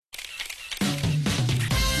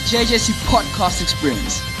JJC podcast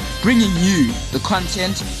experience, bringing you the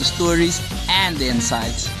content, the stories, and the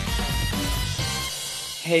insights.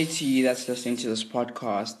 Hey to you that's listening to this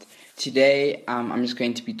podcast. Today, I'm just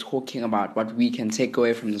going to be talking about what we can take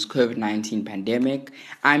away from this COVID-19 pandemic.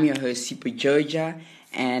 I'm your host, Sipa Joja,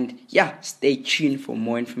 and stay tuned for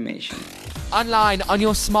more information. Online, on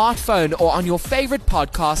your smartphone, or on your favorite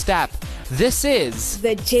podcast app, this is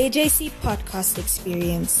the JJC podcast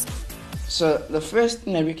experience. So the first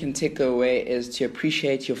thing that we can take away is to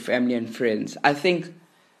appreciate your family and friends. I think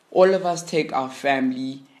all of us take our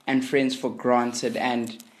family and friends for granted,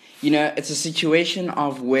 and it's a situation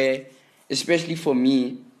of where, especially for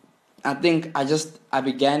me, I think I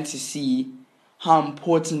began to see how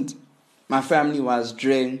important my family was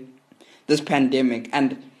during this pandemic.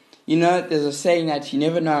 And there's a saying that you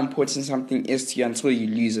never know how important something is to you until you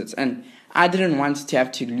lose it. And I didn't want to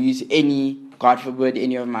have to lose God forbid,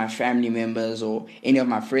 any of my family members or any of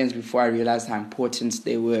my friends before I realized how important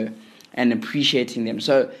they were and appreciating them.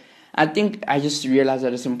 So I think I just realized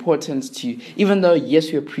that it's important to, even though,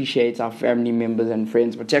 yes, we appreciate our family members and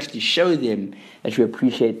friends, but to actually show them that we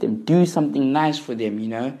appreciate them, do something nice for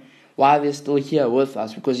them, while they're still here with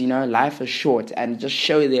us, because, life is short, and just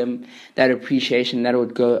show them that appreciation. That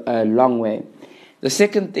would go a long way. The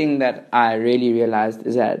second thing that I really realized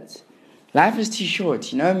is that life is too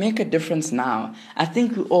short, make a difference now. I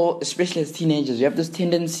think we all, especially as teenagers, we have this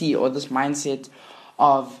tendency or this mindset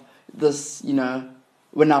of this,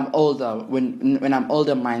 when I'm older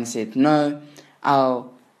mindset. No,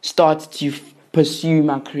 I'll start to pursue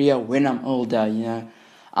my career when I'm older,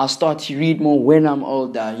 I'll start to read more when I'm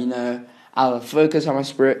older, I'll focus on my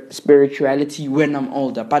spirituality when I'm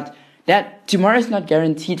older. But that tomorrow is not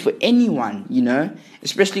guaranteed for anyone,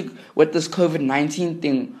 especially with this COVID-19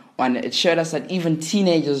 thing. It showed us that even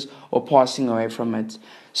teenagers are passing away from it.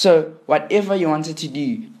 So whatever you wanted to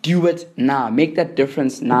do it now. Make that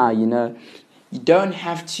difference now, You don't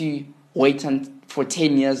have to wait for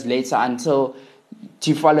 10 years later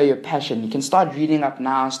to follow your passion. You can start reading up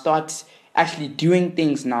now, start actually doing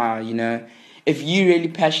things now, If you're really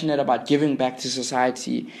passionate about giving back to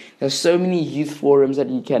society, there's so many youth forums that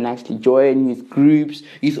you can actually join, youth groups,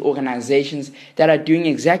 youth organizations that are doing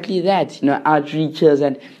exactly that, outreaches,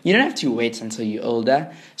 and you don't have to wait until you're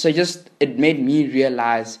older. So it made me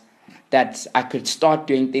realize that I could start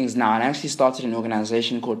doing things now. And I actually started an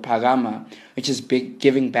organization called Pagama, which is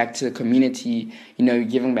giving back to the community,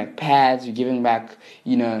 giving back pads, giving back,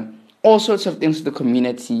 all sorts of things to the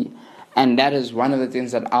community. And that is one of the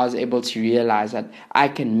things that I was able to realize, that I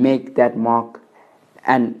can make that mark,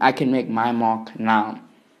 and I can make my mark now.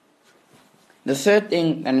 The third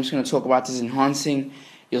thing that I'm just going to talk about is enhancing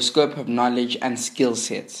your scope of knowledge and skill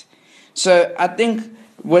sets. So I think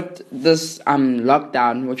with this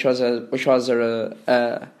lockdown, which was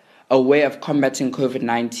a way of combating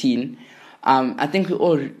COVID-19, I think we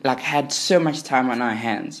all had so much time on our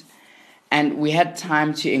hands. And we had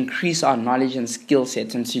time to increase our knowledge and skill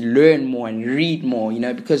sets and to learn more and read more,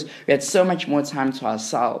 because we had so much more time to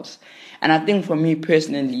ourselves. And I think for me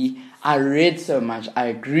personally, I read so much,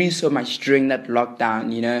 I grew so much during that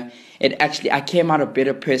lockdown, I came out a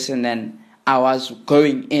better person than I was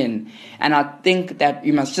going in. And I think that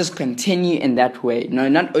we must just continue in that way,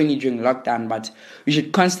 not only during lockdown, but we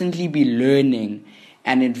should constantly be learning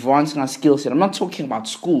and advancing our skill set. I'm not talking about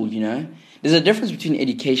school, There's a difference between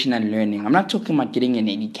education and learning. I'm not talking about getting an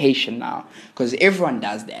education now, because everyone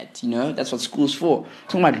does that, That's what school's for. I'm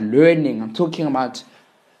talking about learning. I'm talking about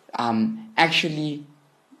actually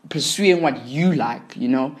pursuing what you like,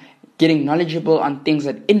 Getting knowledgeable on things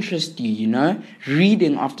that interest you,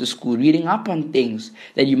 Reading after school, reading up on things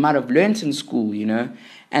that you might have learned in school,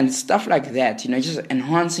 And stuff like that, just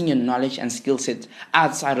enhancing your knowledge and skill set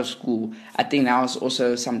outside of school. I think that was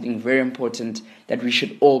also something very important that we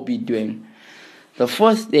should all be doing. The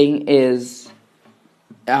fourth thing is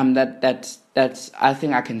that I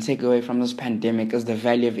think I can take away from this pandemic is the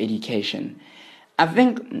value of education. I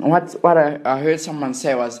think what I heard someone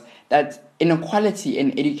say was that inequality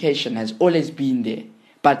in education has always been there,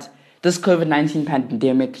 but this COVID-19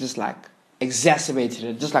 pandemic just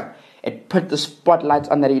exacerbated it, it put the spotlight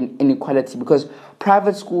on that inequality, because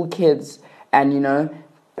private school kids and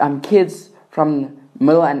kids from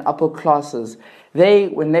middle and upper classes,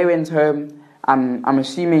 when they went home, I'm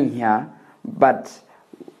assuming here, but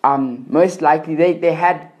most likely they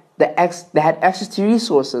had access to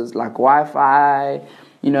resources like Wi-Fi,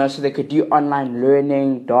 so they could do online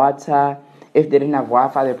learning, data. If they didn't have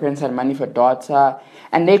Wi-Fi, their parents had money for data,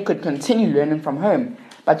 and they could continue learning from home.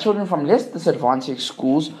 But children from less disadvantaged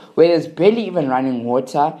schools, where there's barely even running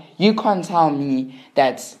water, you can't tell me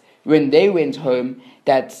that when they went home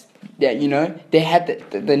that they had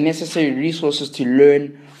the necessary resources to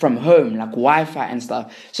learn from home, like Wi-Fi and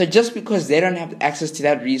stuff. So just because they don't have access to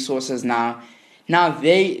that resources now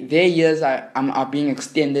their years are being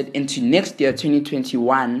extended into next year,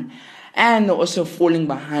 2021, and they're also falling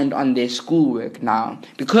behind on their schoolwork now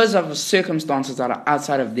because of circumstances that are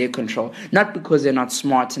outside of their control. Not because they're not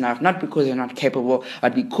smart enough, not because they're not capable,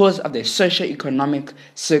 but because of their socio-economic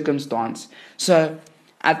circumstance. So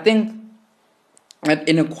I think that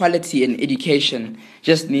inequality in education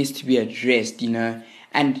just needs to be addressed,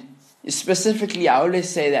 and specifically I always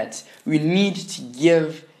say that we need to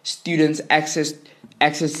give students access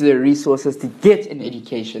to the resources to get an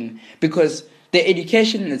education, because the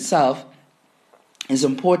education in itself is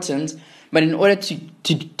important, but in order to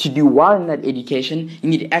do well in that education, you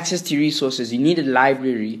need access to resources, you need a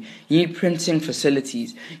library, you need printing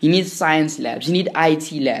facilities, you need science labs, you need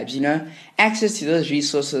IT labs, Access to those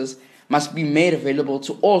resources must be made available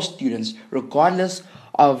to all students, regardless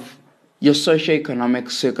of your socioeconomic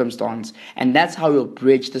circumstance. And that's how we'll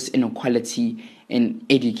bridge this inequality in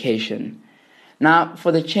education. Now,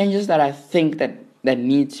 for the changes that I think that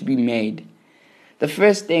need to be made, the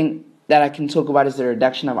first thing that I can talk about is the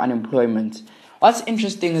reduction of unemployment. What's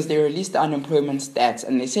interesting is they released the unemployment stats,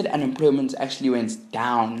 and they said unemployment actually went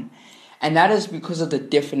down. And that is because of the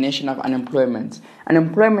definition of unemployment.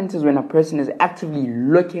 Unemployment is when a person is actively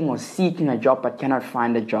looking or seeking a job but cannot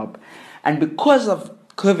find a job. And because of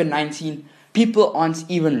COVID-19, people aren't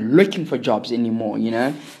even looking for jobs anymore,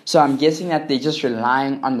 So I'm guessing that they're just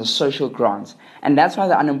relying on the social grants. And that's why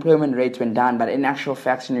the unemployment rate went down. But in actual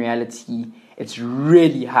facts, in reality, it's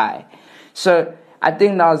really high. So I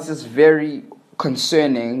think that was just very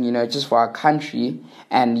concerning, just for our country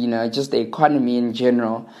and, just the economy in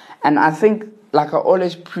general. And I think, like I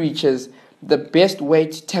always preach, is the best way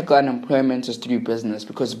to tackle unemployment is to do business,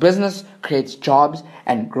 because business creates jobs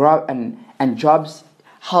and jobs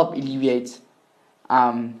help alleviate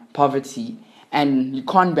poverty. And you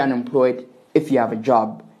can't be unemployed if you have a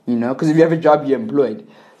job, because if you have a job, you're employed.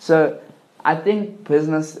 So I think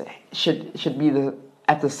business should be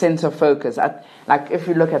at the center focus. Like if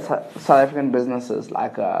you look at South African businesses,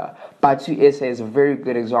 like Batu SA is a very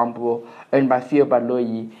good example, owned by Theo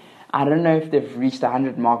Baloyi. I don't know if they've reached the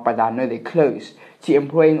 100 mark, but I know they're close to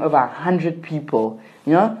employing over 100 people.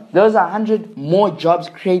 Those are 100 more jobs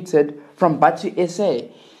created from Batu SA.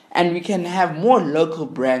 And we can have more local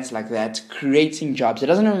brands like that creating jobs. It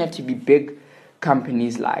doesn't only have to be big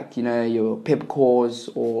companies like, your Pepcors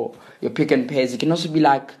or your Pick and Pays. It can also be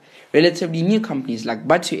like relatively new companies like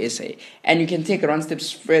Batu SA. And you can take it one step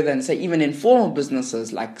further and say even informal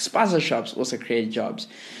businesses like spaza shops also create jobs.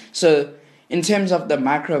 So in terms of the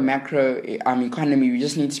macro economy, we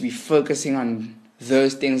just need to be focusing on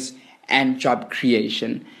those things and job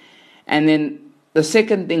creation. And then the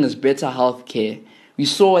second thing is better healthcare. We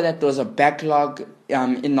saw that there was a backlog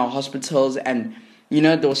in the hospitals, and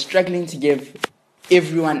they were struggling to give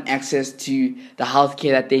everyone access to the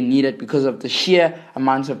healthcare that they needed because of the sheer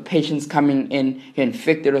amount of patients coming in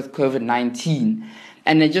infected with COVID-19.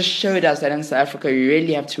 And it just showed us that in South Africa, we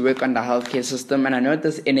really have to work on the healthcare system. And I know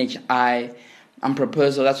this NHI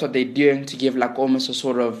proposal, that's what they're doing, to give like almost a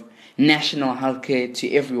sort of national healthcare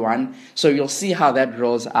to everyone. So you'll see how that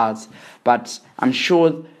rolls out. But I'm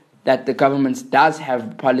sure that the government does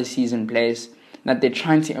have policies in place that they're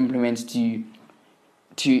trying to implement to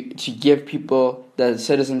give people, the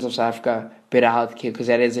citizens of South Africa, better healthcare, because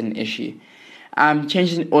that is an issue.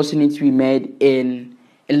 Changes also need to be made in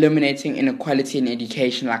eliminating inequality in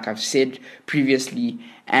education, like I've said previously.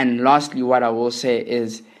 And lastly, what I will say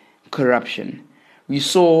is corruption. We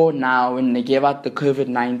saw now when they gave out the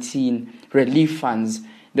COVID-19 relief funds,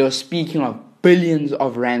 they were speaking of billions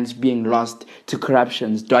of rands being lost to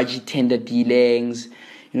corruptions, dodgy tender dealings,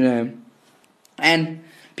 and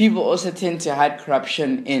people also tend to hide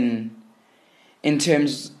corruption in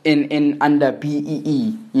terms under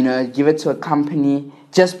BEE, give it to a company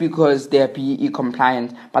just because they're BEE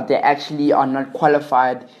compliant, but they actually are not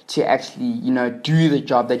qualified to actually, do the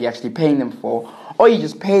job that you're actually paying them for. Or you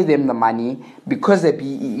just pay them the money because they're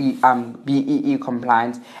BEE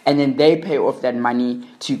compliant, and then they pay off that money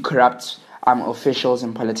to corrupt officials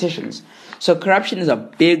and politicians. So corruption is a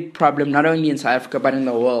big problem, not only in South Africa, but in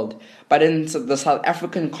the world. But in the South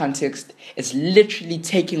African context, it's literally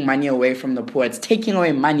taking money away from the poor. It's taking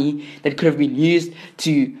away money that could have been used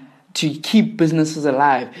to keep businesses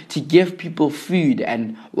alive, to give people food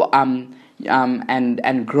and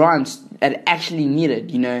grants that actually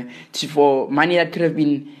needed, for money that could have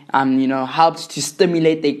been, helped to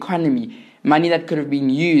stimulate the economy, money that could have been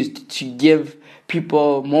used to give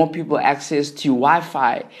more people access to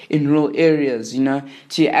Wi-Fi in rural areas,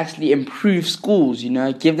 to actually improve schools,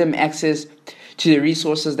 give them access to the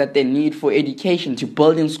resources that they need for education, to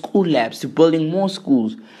building school labs, to building more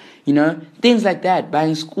schools, things like that,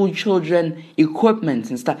 buying school children equipment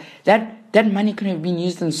and stuff. That money could have been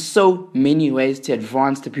used in so many ways to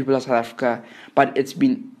advance the people of South Africa, but it's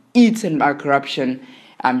been eaten by corruption,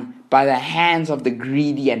 by the hands of the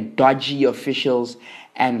greedy and dodgy officials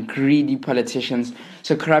and greedy politicians.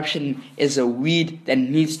 So corruption is a weed that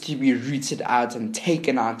needs to be rooted out and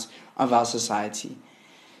taken out of our society.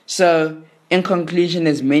 So in conclusion,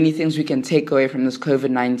 there's many things we can take away from this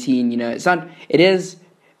COVID-19. It is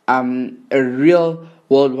a real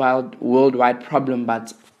worldwide problem,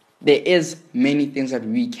 but there is many things that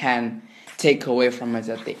we can take away from it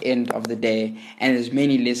at the end of the day, and there's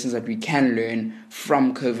many lessons that we can learn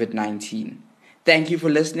from COVID-19. Thank you for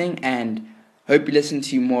listening, and hope you listen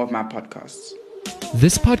to more of my podcasts.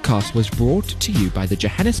 This podcast was brought to you by the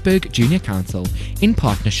Johannesburg Junior Council in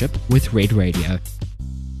partnership with Red Radio.